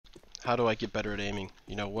how do I get better at aiming?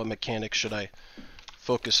 You know, what mechanics should I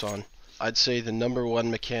focus on? I'd say the number one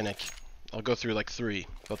mechanic, I'll go through like 3,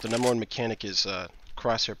 but the number one mechanic is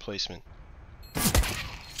crosshair placement.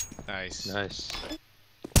 Nice. Nice.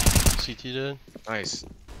 CT did. Nice.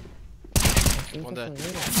 One dead.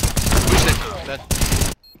 Push Dead.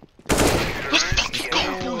 Let's fucking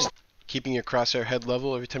go, boys! Keeping your crosshair head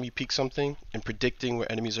level every time you peek something, and predicting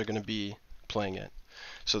where enemies are going to be playing at.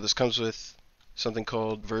 So this comes with something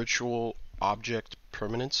called virtual object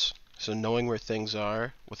permanence. So knowing where things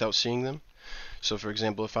are without seeing them. So for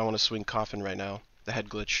example, if I want to swing coffin right now, the head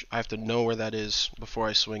glitch, I have to know where that is before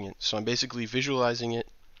I swing it. So I'm basically visualizing it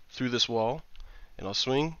through this wall, and I'll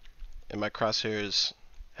swing, and my crosshair is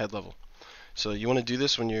head level. So you want to do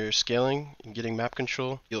this when you're scaling and getting map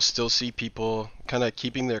control. You'll still see people kind of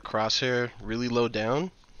keeping their crosshair really low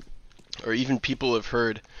down, or even people have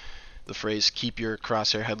heard the phrase keep your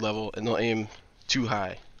crosshair head level, and they'll aim too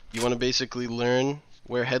high. You want to basically learn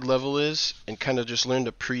where head level is and kind of just learn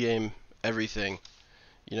to pre-aim everything.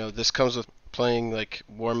 You know, this comes with playing like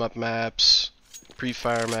warm-up maps,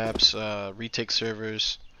 pre-fire maps, retake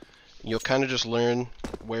servers. You'll kind of just learn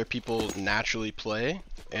where people naturally play,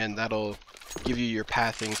 and that'll give you your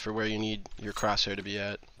pathing for where you need your crosshair to be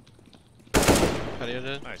at. Patio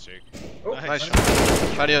did? Nice, Jake. Oh, Nice.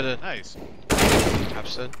 Patio did. Nice.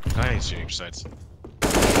 Caps did. Nice, Jake. Sides.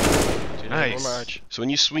 Nice. So when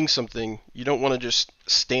you swing something, you don't want to just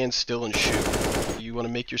stand still and shoot. You want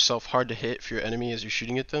to make yourself hard to hit for your enemy as you're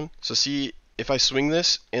shooting at them. So see, if I swing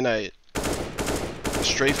this and I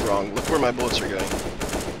strafe wrong, look where my bullets are going.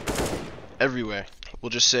 Everywhere.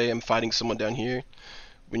 We'll just say I'm fighting someone down here.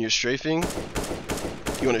 When you're strafing,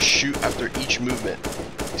 you want to shoot after each movement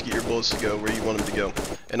to get your bullets to go where you want them to go.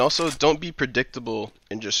 And also, don't be predictable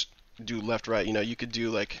and just do left, right. You know, you could do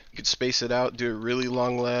like, you could space it out, do a really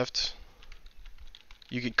long left.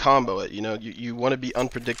 You could combo it, you know, you want to be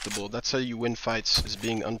unpredictable. That's how you win fights, is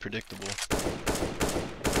being unpredictable.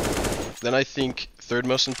 Then I think third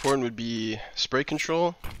most important would be spray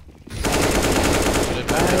control.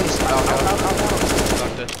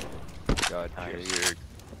 God, you're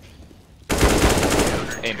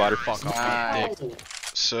aimbot. Fuck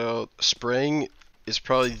off. So spraying is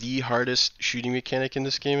probably the hardest shooting mechanic in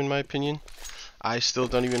this game, in my opinion. I still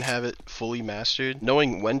don't even have it fully mastered.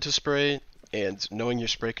 Knowing when to spray and knowing your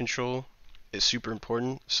spray control is super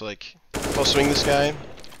important. So like, if I'll swing this guy,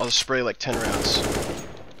 I'll just spray like 10 rounds.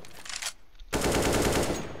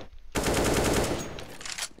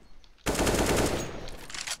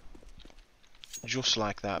 Just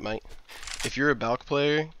like that, mate. If you're a Balk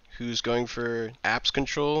player who's going for apps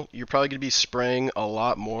control, you're probably going to be spraying a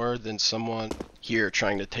lot more than someone here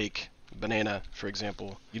trying to take banana, for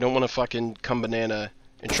example. You don't want to fucking come banana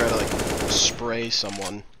and try to like spray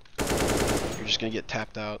someone. You're just going to get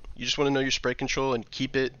tapped out. You just want to know your spray control and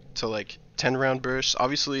keep it to like 10 round bursts.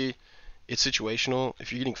 Obviously, it's situational.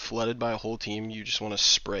 If you're getting flooded by a whole team, you just want to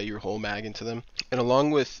spray your whole mag into them. And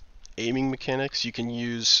along with aiming mechanics, you can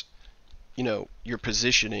use, you know, your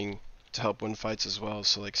positioning to help win fights as well.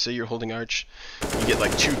 So like, say you're holding arch, you get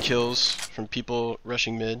like 2 kills from people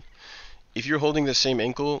rushing mid. If you're holding the same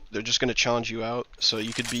ankle, they're just going to challenge you out. So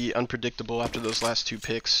you could be unpredictable after those last 2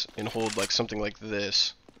 picks and hold like something like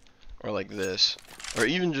this, or like this, or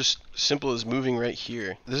even just simple as moving right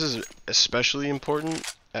here. This is especially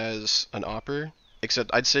important as an opper,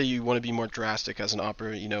 except I'd say you want to be more drastic as an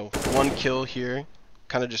opper. You know, 1 kill here,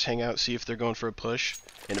 kind of just hang out, see if they're going for a push,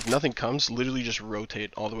 and if nothing comes, literally just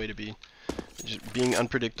rotate all the way to B. Just being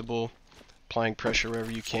unpredictable, applying pressure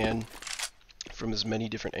wherever you can, from as many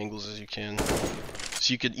different angles as you can.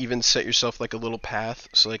 So you could even set yourself like a little path.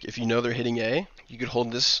 So like, if you know they're hitting A, you could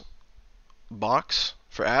hold this box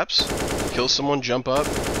for apps, kill someone, jump up,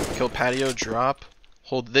 kill patio, drop,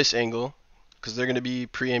 hold this angle, because they're going to be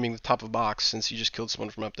pre-aiming the top of box since you just killed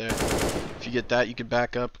someone from up there. If you get that, you could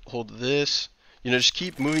back up, hold this. You know, just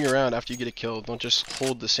keep moving around after you get a kill. Don't just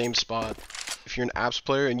hold the same spot. If you're an apps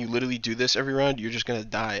player and you literally do this every round, you're just going to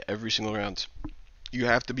die every single round. You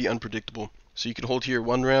have to be unpredictable. So you could hold here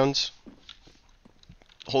 1 round,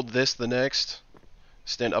 hold this the next,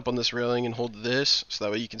 stand up on this railing and hold this, so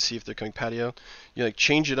that way you can see if they're coming patio. You like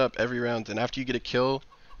change it up every round, and after you get a kill,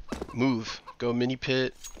 move. Go mini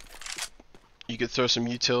pit. You could throw some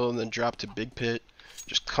util and then drop to big pit.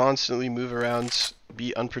 Just constantly move around,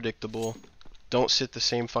 be unpredictable. Don't sit the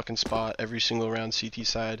same fucking spot every single round CT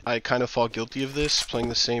side. I kind of fall guilty of this, playing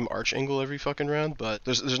the same arch angle every fucking round, but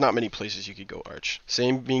there's not many places you could go arch.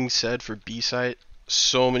 Same being said for B site,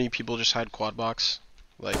 so many people just hide quad box.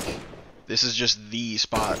 Like, this is just the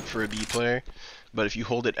spot for a B player, but if you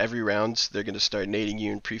hold it every round, they're going to start nading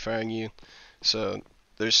you and pre-firing you. So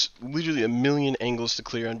There's literally a million angles to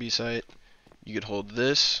clear on B site. You could hold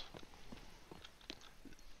this,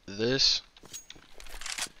 this.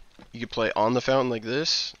 You could play on the fountain like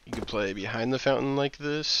this. You could play behind the fountain like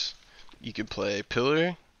this. You could play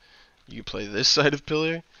pillar. You could play this side of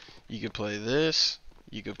pillar. You could play this.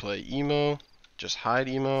 You could play emo. Just hide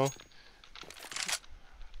emo.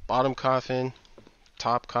 Bottom coffin.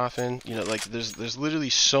 Top coffin. You know, like there's literally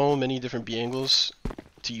so many different B angles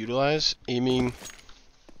to utilize. Aiming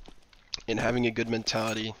and having a good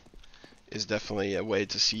mentality is definitely a way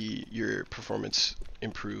to see your performance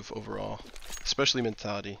improve overall, especially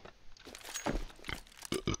mentality.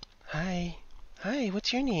 Hi. Hi,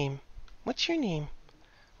 what's your name? What's your name?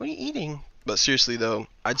 What are you eating? But seriously though,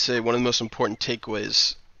 I'd say one of the most important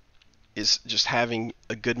takeaways is just having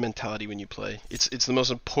a good mentality when you play. It's the most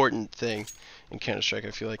important thing in Counter-Strike,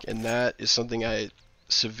 I feel like, and that is something I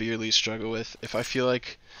severely struggle with. If I feel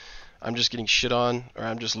like I'm just getting shit on or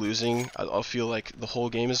I'm just losing, I'll feel like the whole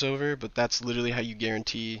game is over, but that's literally how you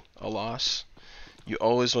guarantee a loss. You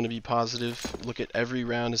always want to be positive. Look at every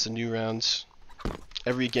round as a new round.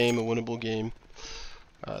 Every game a winnable game.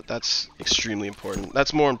 That's extremely important.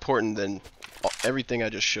 That's more important than everything I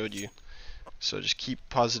just showed you. So just keep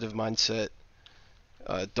positive mindset.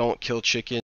 Don't kill chicken.